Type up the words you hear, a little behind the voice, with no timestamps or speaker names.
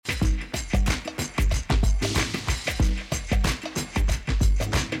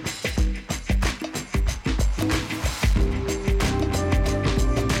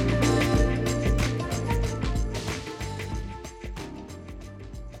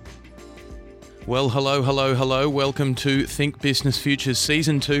Well, hello. Welcome to Think Business Futures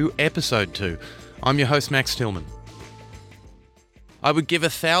Season 2, Episode 2. I'm your host, Max Tillman. I would give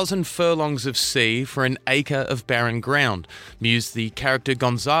 1,000 furlongs of sea for an acre of barren ground, mused the character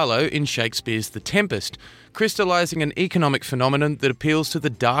Gonzalo in Shakespeare's The Tempest, crystallising an economic phenomenon that appeals to the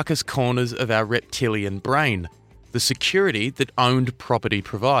darkest corners of our reptilian brain, the security that owned property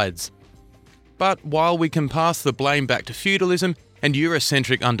provides. But while we can pass the blame back to feudalism and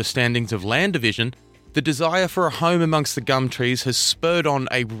Eurocentric understandings of land division, the desire for a home amongst the gum trees has spurred on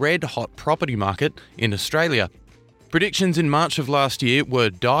a red-hot property market in Australia. Predictions in March of last year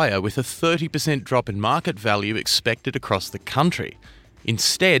were dire, with a 30% drop in market value expected across the country.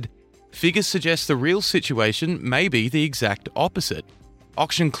 Instead, figures suggest the real situation may be the exact opposite.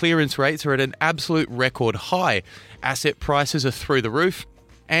 Auction clearance rates are at an absolute record high, asset prices are through the roof,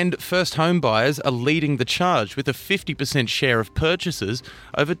 and first home buyers are leading the charge with a 50% share of purchases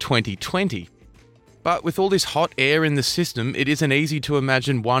over 2020. But with all this hot air in the system, it isn't easy to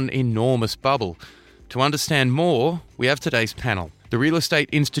imagine one enormous bubble. To understand more, we have today's panel. The Real Estate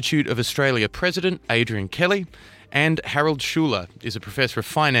Institute of Australia President, Adrian Kelly, and Harold Schuler is a Professor of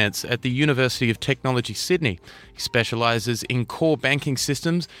Finance at the University of Technology, Sydney. He specialises in core banking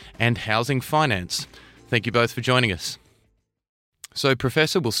systems and housing finance. Thank you both for joining us. So,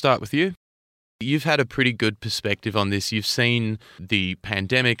 Professor, we'll start with you. You've had a pretty good perspective on this. You've seen the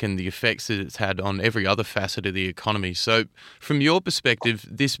pandemic and the effects that it's had on every other facet of the economy. So, from your perspective,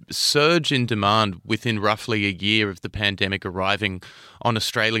 this surge in demand within roughly a year of the pandemic arriving on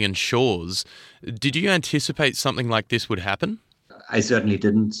Australian shores, did you anticipate something like this would happen? I certainly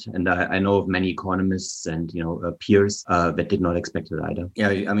didn't, and I know of many economists and peers that did not expect it either. Yeah,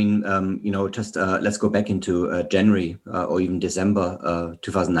 I mean, let's go back into January or even December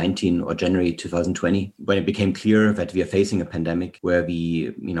 2019 or January 2020, when it became clear that we are facing a pandemic where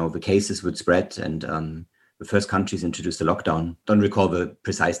the cases would spread and the first countries introduced a lockdown. Don't recall the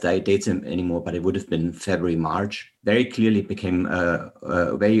precise dates anymore, but it would have been February, March. Very clearly, it became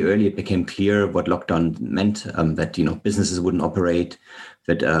very early. It became clear what lockdown meant. That businesses wouldn't operate,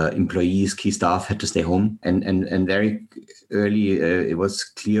 that employees, key staff had to stay home, and very early it was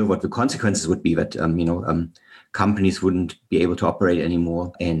clear what the consequences would be. That companies wouldn't be able to operate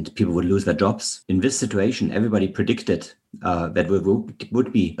anymore, and people would lose their jobs. In this situation, everybody predicted that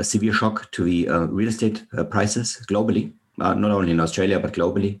would be a severe shock to the real estate prices globally, not only in Australia, but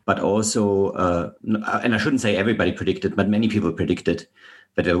globally. But also, and I shouldn't say everybody predicted, but many people predicted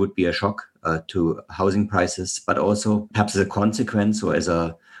that there would be a shock to housing prices, but also perhaps as a consequence or as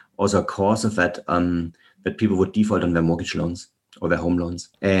a cause of that, that people would default on their mortgage loans or their home loans.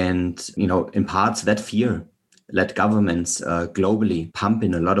 And, in parts, that fear let governments globally pump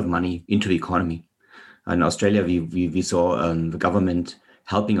in a lot of money into the economy. In Australia, we saw the government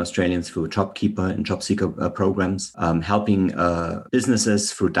helping Australians through JobKeeper and JobSeeker programs, helping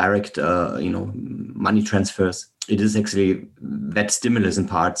businesses through direct, money transfers. It is actually that stimulus in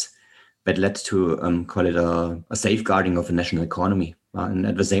parts that led to call it a safeguarding of the national economy. And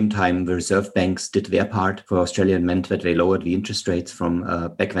at the same time, the reserve banks did their part for Australia and meant that they lowered the interest rates from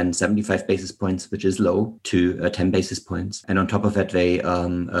back then 75 basis points, which is low, to 10 basis points. And on top of that, they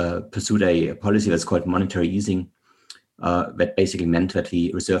pursued a policy that's called monetary easing, that basically meant that the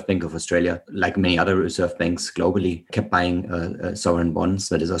Reserve Bank of Australia, like many other reserve banks globally, kept buying sovereign bonds,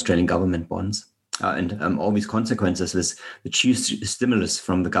 that is Australian government bonds. And all these consequences, this the chief stimulus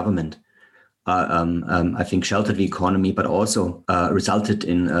from the government, I think sheltered the economy, but also resulted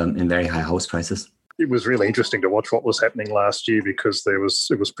in very high house prices. It was really interesting to watch what was happening last year because it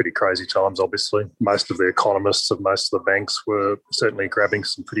was pretty crazy times, obviously. Most of the economists of most of the banks were certainly grabbing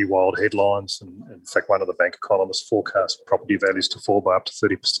some pretty wild headlines. And in fact, one of the bank economists forecast property values to fall by up to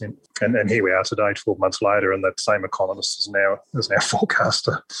 30%. And here we are today, 12 months later, and that same economist has now forecast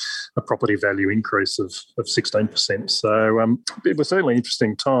a property value increase of 16%. So it was certainly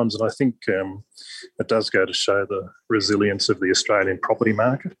interesting times, and I think it does go to show the resilience of the Australian property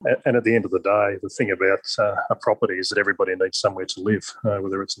market. And at the end of the day, the thing about a property is that everybody needs somewhere to live,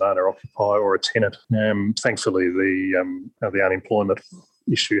 whether it's an owner-occupier or a tenant. Thankfully, the unemployment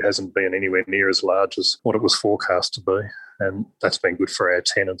issue hasn't been anywhere near as large as what it was forecast to be. And that's been good for our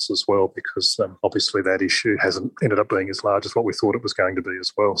tenants as well, because obviously that issue hasn't ended up being as large as what we thought it was going to be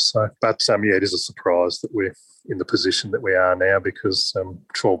as well. So, but it is a surprise that we're in the position that we are now, because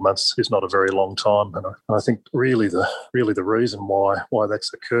 12 months is not a very long time. And I think really the reason why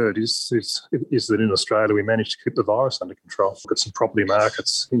that's occurred is that in Australia we managed to keep the virus under control. Look at some property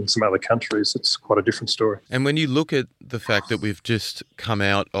markets in some other countries, it's quite a different story. And when you look at the fact that we've just come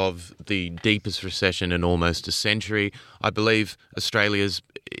out of the deepest recession in almost a century, I believe Australia's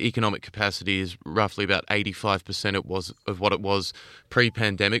economic capacity is roughly about 85% of what it was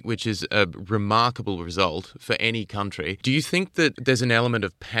pre-pandemic, which is a remarkable result for any country. Do you think that there's an element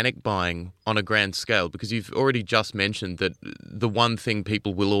of panic buying on a grand scale? Because you've already just mentioned that the one thing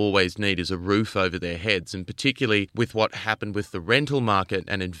people will always need is a roof over their heads, and particularly with what happened with the rental market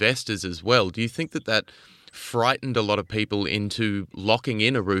and investors as well. Do you think that frightened a lot of people into locking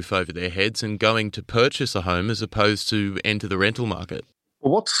in a roof over their heads and going to purchase a home as opposed to enter the rental market?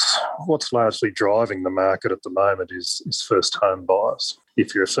 Well, what's largely driving the market at the moment is first home buyers.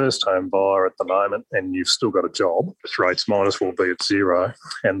 If you're a first home buyer at the moment and you've still got a job, rates might as well be at zero,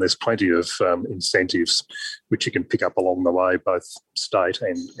 and there's plenty of incentives which you can pick up along the way, both state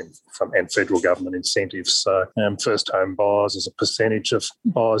and federal government incentives. So first home buyers as a percentage of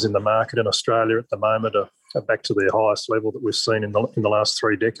buyers in the market in Australia at the moment are back to their highest level that we've seen in the last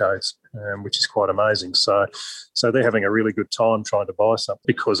 3 decades, which is quite amazing. So they're having a really good time trying to buy something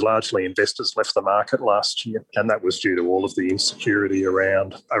because largely investors left the market last year, and that was due to all of the insecurity around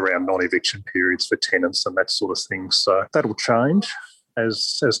non-eviction periods for tenants and that sort of thing. So that'll change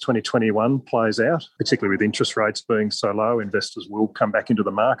as 2021 plays out, particularly with interest rates being so low. Investors will come back into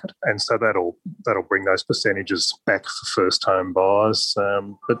the market, and so that'll bring those percentages back for first home buyers.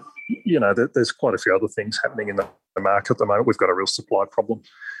 But there's quite a few other things happening in the market at the moment. We've got a real supply problem,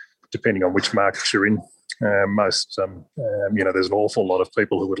 depending on which market you're in. There's an awful lot of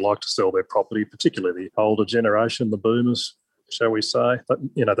people who would like to sell their property, particularly the older generation, the boomers, shall we say. But,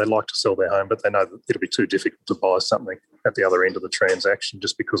 they like to sell their home, but they know that it'll be too difficult to buy something at the other end of the transaction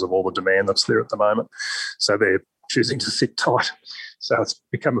just because of all the demand that's there at the moment. So they're choosing to sit tight. So it's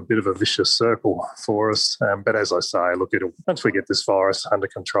become a bit of a vicious circle for us. But as I say, look, once we get this virus under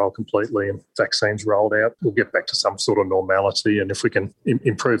control completely and vaccines rolled out, we'll get back to some sort of normality. And if we can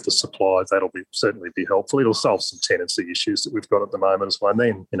improve the supply, that'll certainly be helpful. It'll solve some tenancy issues that we've got at the moment as well. And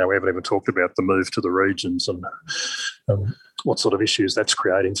then, we haven't even talked about the move to the regions and what sort of issues that's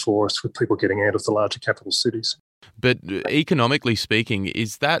creating for us with people getting out of the larger capital cities. But economically speaking,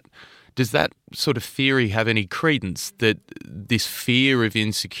 does that sort of theory have any credence that this fear of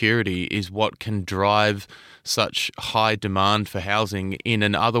insecurity is what can drive such high demand for housing in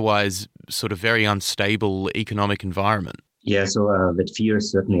an otherwise sort of very unstable economic environment? Yeah, so that fear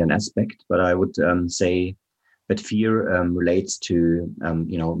is certainly an aspect, but I would say that fear relates to,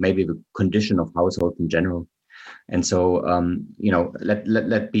 maybe the condition of households in general. And so, let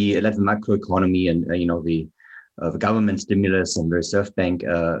the macroeconomy and, the government stimulus and the Reserve Bank,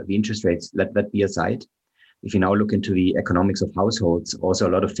 the interest rates, let that be aside. If you now look into the economics of households, also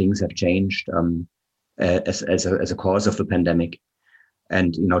a lot of things have changed as a cause of the pandemic.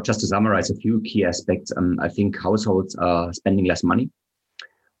 And, just to summarize a few key aspects, I think households are spending less money,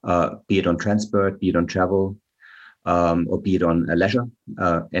 be it on transport, be it on travel, or be it on leisure.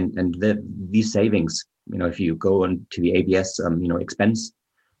 And these savings, if you go on to the ABS, expense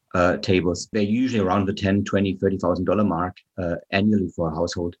tables, they're usually around the $10,000, $20,000, $30,000 mark annually for a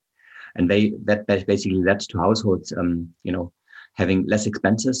household. And that basically led to households, having less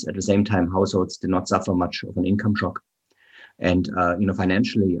expenses. At the same time, households did not suffer much of an income shock. And,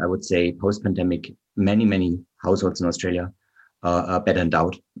 financially, I would say post-pandemic, many households in Australia are better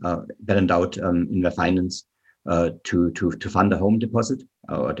endowed in their finance to fund a home deposit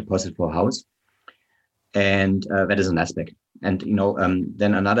or a deposit for a house. And that is an aspect. And,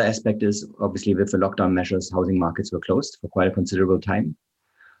 then another aspect is obviously with the lockdown measures, housing markets were closed for quite a considerable time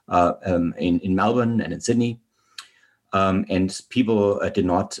in Melbourne and in Sydney. And people did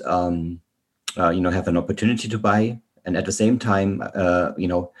not, have an opportunity to buy. And at the same time,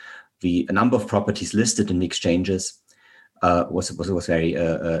 the number of properties listed in the exchanges was very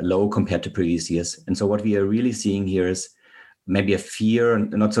low compared to previous years. And so what we are really seeing here is maybe a fear,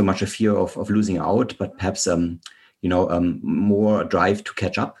 not so much a fear of losing out, but perhaps more drive to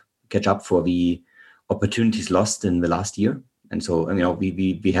catch up for the opportunities lost in the last year. And so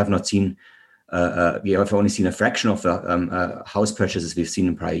we have not seen, we have only seen a fraction of the house purchases we've seen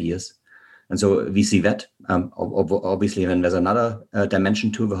in prior years. And so we see that obviously, then there's another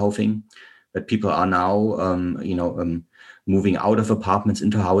dimension to the whole thing, that people are now moving out of apartments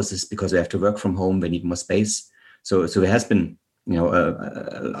into houses because they have to work from home, they need more space. So there has been,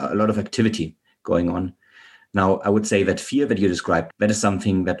 a lot of activity going on. Now, I would say that fear that you described, that is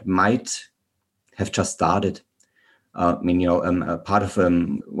something that might have just started. Part of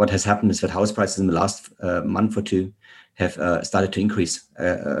what has happened is that house prices in the last month or two have started to increase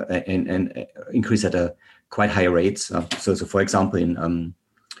and increase at a quite high rates. So for example, in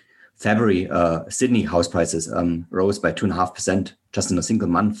February, Sydney house prices rose by 2.5% just in a single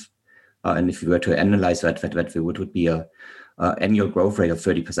month. And if you were to analyze that would be a annual growth rate of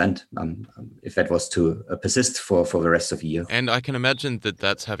 30%, if that was to persist for the rest of the year. And I can imagine that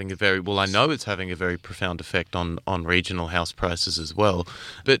that's having I know it's having a very profound effect on regional house prices as well.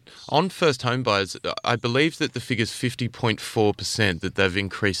 But on first home buyers, I believe that the figure's 50.4% that they've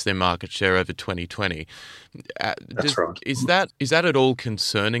increased their market share over 2020. That's right. Is that at all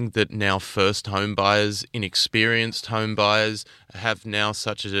concerning that now first home buyers, inexperienced home buyers, have now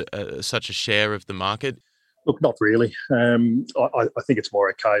such a share of the market? Look, not really. I think it's more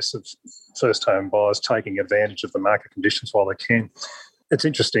a case of first home buyers taking advantage of the market conditions while they can. It's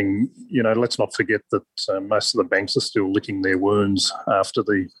interesting, let's not forget that most of the banks are still licking their wounds after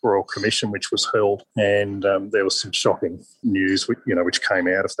the Royal Commission, which was held, and there was some shocking news, which came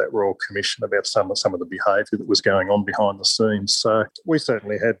out of that Royal Commission about some of the behaviour that was going on behind the scenes. So we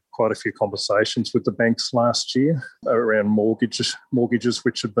certainly had quite a few conversations with the banks last year around mortgages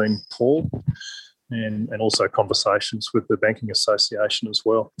which had been pulled. And also conversations with the Banking Association as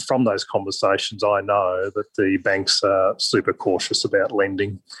well. From those conversations, I know that the banks are super cautious about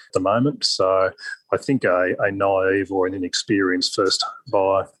lending at the moment. So I think a naive or an inexperienced first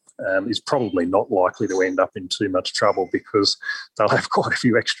buyer is probably not likely to end up in too much trouble, because they'll have quite a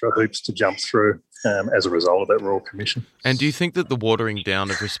few extra hoops to jump through as a result of that Royal Commission. And do you think that the watering down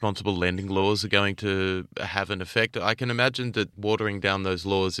of responsible lending laws are going to have an effect? I can imagine that watering down those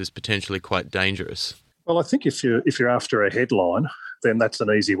laws is potentially quite dangerous. Well, I think if you're after a headline, then that's an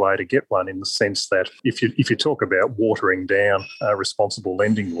easy way to get one, in the sense that if you talk about watering down responsible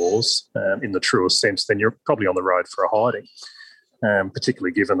lending laws in the truest sense, then you're probably on the road for a hiding.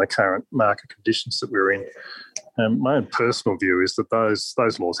 Particularly given the current market conditions that we're in. My own personal view is that those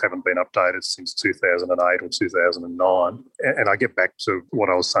laws haven't been updated since 2008 or 2009. And I get back to what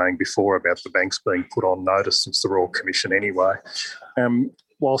I was saying before about the banks being put on notice since the Royal Commission anyway.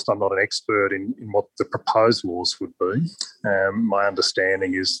 Whilst I'm not an expert in what the proposed laws would be, my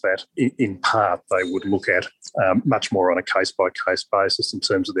understanding is that in part they would look at much more on a case-by-case basis in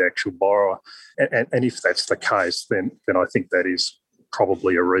terms of the actual borrower. And if that's the case, then I think that is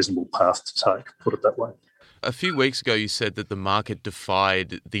probably a reasonable path to take, put it that way. A few weeks ago, you said that the market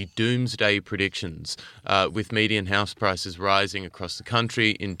defied the doomsday predictions, with median house prices rising across the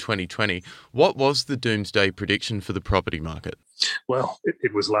country in 2020. What was the doomsday prediction for the property market? Well,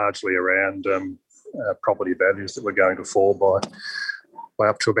 it was largely around property values that were going to fall by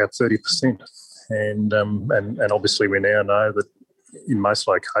up to about 30%. And obviously we now know that in most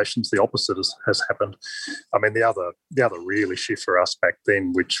locations the opposite has happened. I mean, the other real issue for us back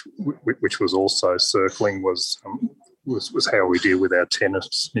then, which was also circling, was how we deal with our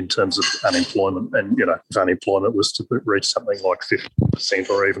tenants in terms of unemployment. And if unemployment was to reach something like 50%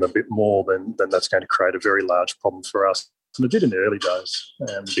 or even a bit more, then that's going to create a very large problem for us. And it did in the early days,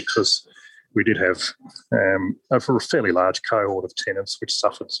 because we did have a fairly large cohort of tenants which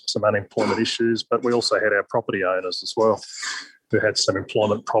suffered some unemployment issues, but we also had our property owners as well who had some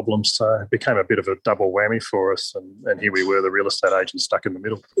employment problems. So it became a bit of a double whammy for us. And here we were, the real estate agent, stuck in the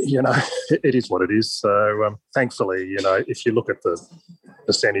middle. It is what it is. So thankfully, if you look at the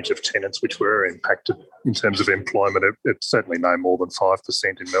percentage of tenants which were impacted in terms of employment, it's certainly no more than 5%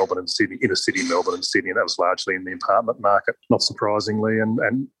 in Melbourne and Sydney, inner city Melbourne and Sydney. And that was largely in the apartment market, not surprisingly.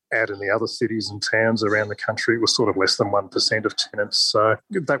 And out in the other cities and towns around the country, it was sort of less than 1% of tenants. So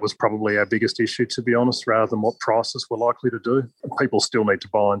that was probably our biggest issue, to be honest, rather than what prices were likely to do. People still need to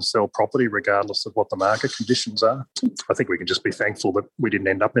buy and sell property regardless of what the market conditions are. I think we can just be thankful that we didn't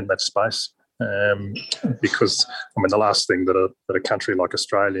end up in that space. Because, the last thing that a country like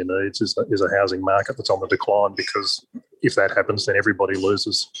Australia needs is a housing market that's on the decline, because if that happens, then everybody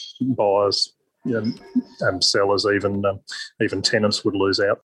loses. Buyers, sellers, even tenants would lose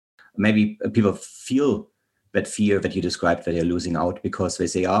out. Maybe people feel that fear that you described, that they're losing out, because they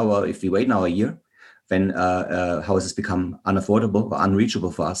say, well, if we wait now a year, then houses become unaffordable or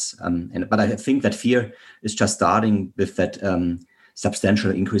unreachable for us. But I think that fear is just starting with that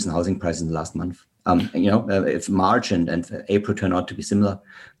substantial increase in housing prices in the last month. If March and April turn out to be similar,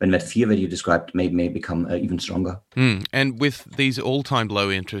 then that fear that you described may become even stronger. And with these all-time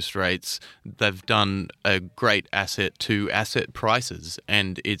low interest rates, they've done a great asset to asset prices,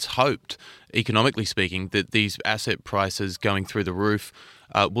 and it's hoped, economically speaking, that these asset prices going through the roof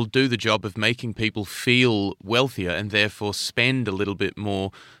will do the job of making people feel wealthier and therefore spend a little bit more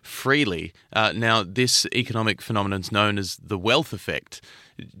freely. Now, this economic phenomenon is known as the wealth effect.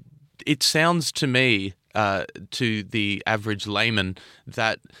 It sounds to me, to the average layman,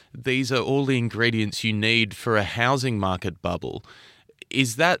 that these are all the ingredients you need for a housing market bubble.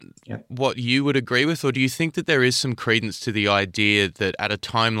 Is that what you would agree with, or do you think that there is some credence to the idea that at a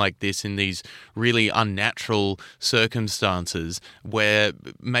time like this, in these really unnatural circumstances, where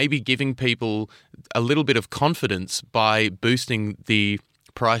maybe giving people a little bit of confidence by boosting the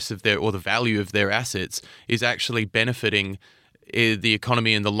price of the value of their assets is actually benefiting the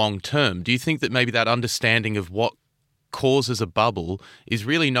economy in the long term? Do you think that maybe that understanding of what causes a bubble is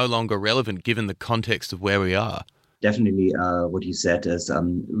really no longer relevant given the context of where we are? Definitely, what you said is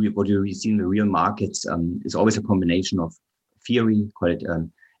what you see in the real markets is always a combination of theory, call it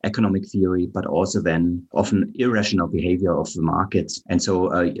economic theory, but also then often irrational behavior of the markets. And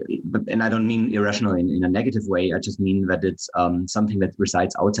so, and I don't mean irrational in a negative way. I just mean that it's something that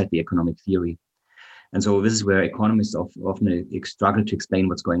resides outside the economic theory. And so this is where economists often struggle to explain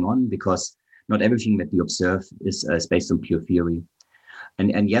what's going on, because not everything that we observe is based on pure theory.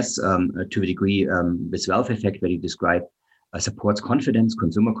 And yes, to a degree, this wealth effect that you described supports confidence,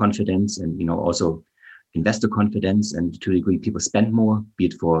 consumer confidence, and also investor confidence. And to a degree, people spend more, be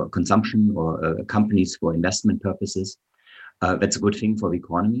it for consumption or companies for investment purposes. That's a good thing for the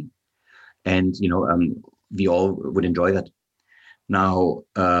economy, and we all would enjoy that. Now,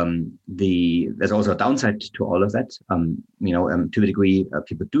 there's also a downside to all of that. To a degree,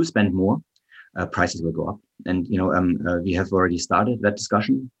 people do spend more. Prices will go up. And, we have already started that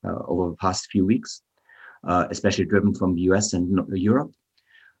discussion over the past few weeks, especially driven from the US and Europe,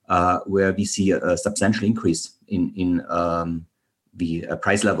 where we see a substantial increase in the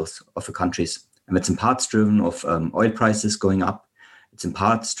price levels of the countries. And it's in parts driven of oil prices going up. It's in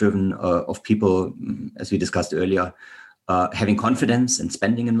parts driven of people, as we discussed earlier, having confidence and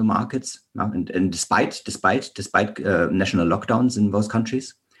spending in the markets. And despite national lockdowns in those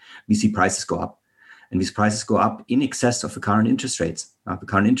countries, we see prices go up. And these prices go up in excess of the current interest rates. The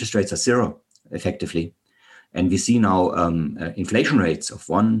current interest rates are zero, effectively. And we see now inflation rates of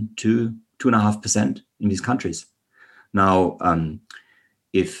 1%, 2%, 2.5% in these countries. Now,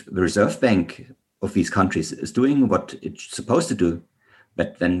 if the Reserve Bank of these countries is doing what it's supposed to do,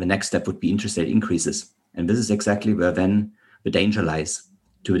 but then the next step would be interest rate increases. And this is exactly where then the danger lies.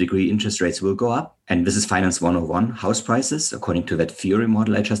 To a degree, interest rates will go up. And this is Finance 101. House prices, according to that theory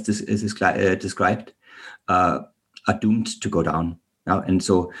model I just described, are doomed to go down. And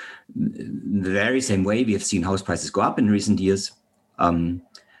so the very same way we have seen house prices go up in recent years,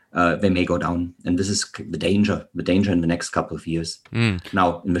 they may go down. And this is the danger in the next couple of years.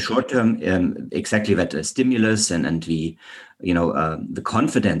 Now, in the short term, exactly that stimulus and the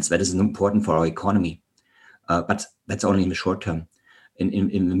confidence that is important for our economy. But that's only in the short term.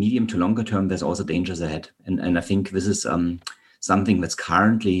 In the medium to longer term, there's also dangers ahead. And I think this is something that's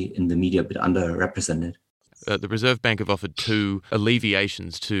currently in the media a bit underrepresented. The Reserve Bank have offered two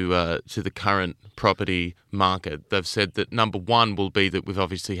alleviations to the current property market. They've said that number one will be that we've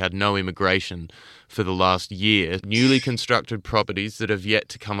obviously had no immigration for the last year, newly constructed properties that have yet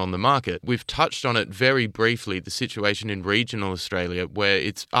to come on the market. We've touched on it very briefly, the situation in regional Australia, where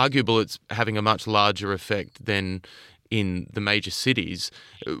it's arguable it's having a much larger effect than in the major cities.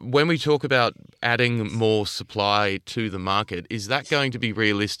 When we talk about adding more supply to the market, is that going to be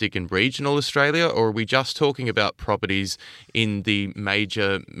realistic in regional Australia, or are we just talking about properties in the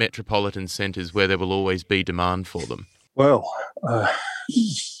major metropolitan centres where there will always be demand for them? Well,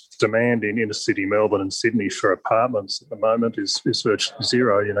 demand in inner city Melbourne and Sydney for apartments at the moment is virtually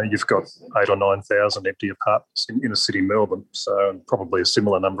zero. You've got 8,000 or 9,000 empty apartments in inner city Melbourne, so probably a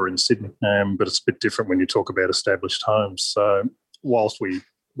similar number in Sydney. But it's a bit different when you talk about established homes. So whilst we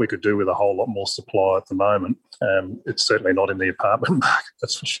could do with a whole lot more supply at the moment, it's certainly not in the apartment market,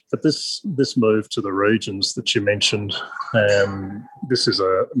 that's for sure. But this move to the regions that you mentioned, this is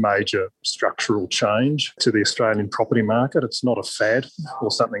a major structural change to the Australian property market. It's not a fad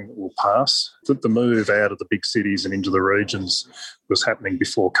or something that will pass. The move out of the big cities and into the regions was happening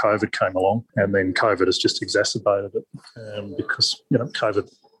before COVID came along, and then COVID has just exacerbated it because COVID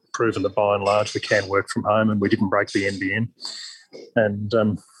proven that by and large we can work from home, and we didn't break the NBN. And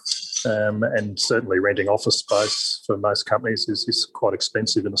certainly renting office space for most companies is quite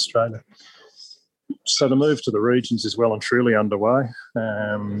expensive in Australia. So the move to the regions is well and truly underway.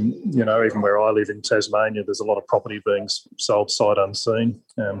 Even where I live in Tasmania, there's a lot of property being sold sight unseen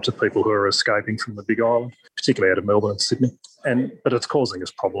to people who are escaping from the Big Island, particularly out of Melbourne and Sydney. But it's causing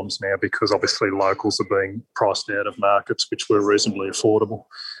us problems now because obviously locals are being priced out of markets which were reasonably affordable.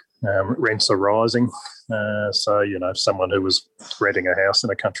 Rents are rising. So someone who was renting a house in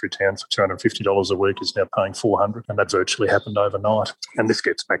a country town for $250 a week is now paying $400, and that virtually happened overnight. And this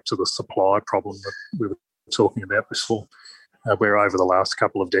gets back to the supply problem that we were talking about before. where over the last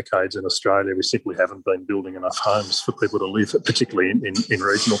couple of decades in Australia, we simply haven't been building enough homes for people to live, particularly in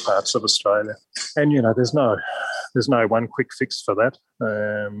regional parts of Australia. And, there's no one quick fix for that.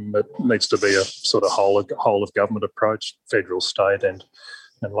 It needs to be a sort of whole of government approach, federal, state and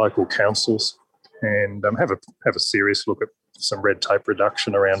local councils, and have a serious look at some red tape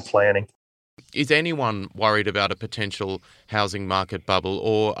reduction around planning. Is anyone worried about a potential housing market bubble,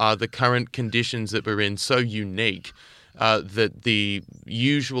 or are the current conditions that we're in so unique that the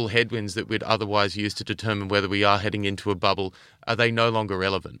usual headwinds that we'd otherwise use to determine whether we are heading into a bubble, are they no longer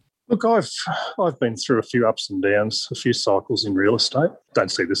relevant? Look, I've been through a few ups and downs, a few cycles in real estate.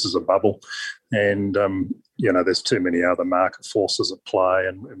 Don't see this as a bubble. And, there's too mmany other market forces at play.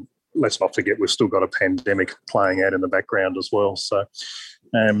 And let's not forget, we've still got a pandemic playing out in the background as well. So,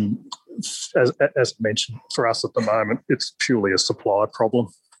 as mentioned, for us at the moment, it's purely a supply problem.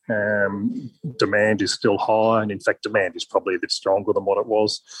 Demand is still high, and in fact, demand is probably a bit stronger than what it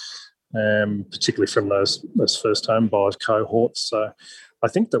was, particularly from those first home buyers cohorts. So I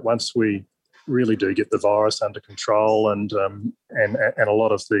think that once we really do get the virus under control and a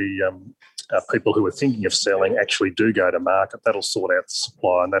lot of the people who are thinking of selling actually do go to market, that'll sort out the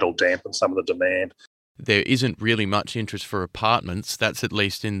supply and that'll dampen some of the demand. There isn't really much interest for apartments, that's at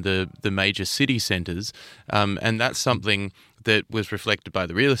least in the major city centres, and that's something that was reflected by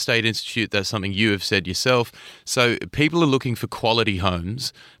the Real Estate Institute. That's something you have said yourself. So people are looking for quality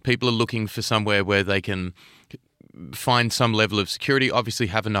homes. People are looking for somewhere where they can find some level of security, obviously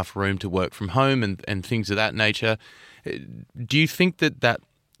have enough room to work from home and things of that nature. Do you think that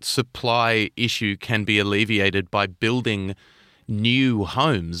supply issue can be alleviated by building new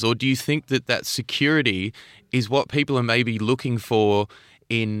homes, or do you think that security is what people are maybe looking for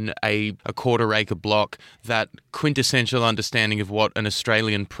in a quarter-acre block, that quintessential understanding of what an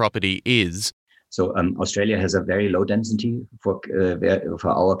Australian property is? So Australia has a very low density for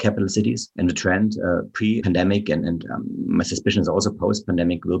our capital cities, and the trend pre-pandemic and my suspicion is also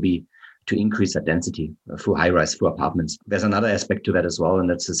post-pandemic will be to increase that density through high-rise, through apartments. There's another aspect to that as well, and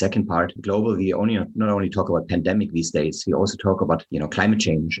that's the second part. Globally, we not only talk about pandemic these days, we also talk about climate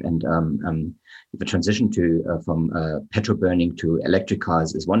change, and the transition from petrol burning to electric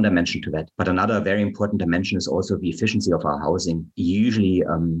cars is one dimension to that. But another very important dimension is also the efficiency of our housing. Usually,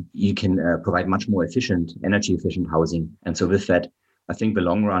 you can provide much more efficient, energy-efficient housing, and so with that, I think the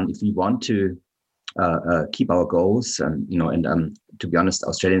long run, if we want to keep our goals, to be honest,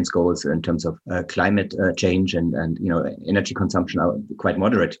 Australians' goals in terms of climate change and energy consumption are quite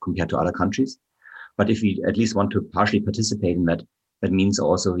moderate compared to other countries. But if we at least want to partially participate in that, that means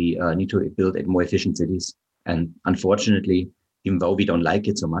also we need to build more efficient cities. And unfortunately, even though we don't like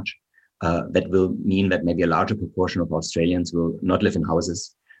it so much, that will mean that maybe a larger proportion of Australians will not live in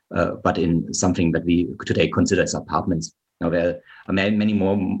houses, but in something that we today consider as apartments. Now, there are many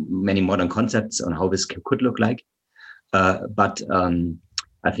modern concepts on how this could look like, but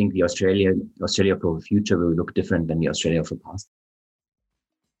I think the Australia for the future will look different than the Australia of the past.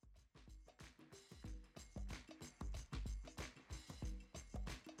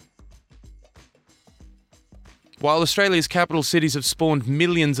 While Australia's capital cities have spawned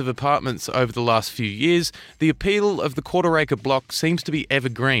millions of apartments over the last few years, the appeal of the quarter-acre block seems to be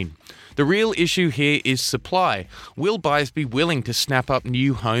evergreen. The real issue here is supply. Will buyers be willing to snap up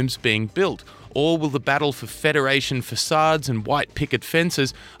new homes being built? Or will the battle for Federation facades and white picket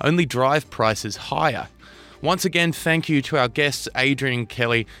fences only drive prices higher? Once again, thank you to our guests Adrian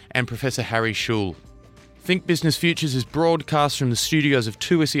Kelly and Professor Harry Schul. Think Business Futures is broadcast from the studios of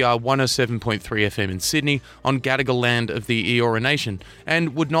 2SER 107.3 FM in Sydney on Gadigal land of the Eora Nation,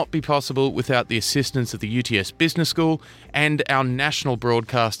 and would not be possible without the assistance of the UTS Business School and our national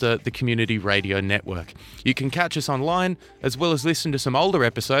broadcaster, the Community Radio Network. You can catch us online, as well as listen to some older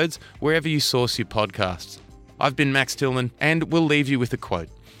episodes wherever you source your podcasts. I've been Max Tillman, and we'll leave you with a quote.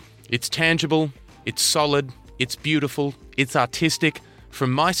 It's tangible, it's solid, it's beautiful, it's artistic.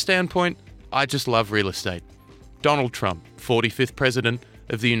 From my standpoint, I just love real estate. Donald Trump, 45th President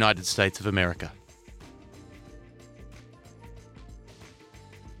of the United States of America.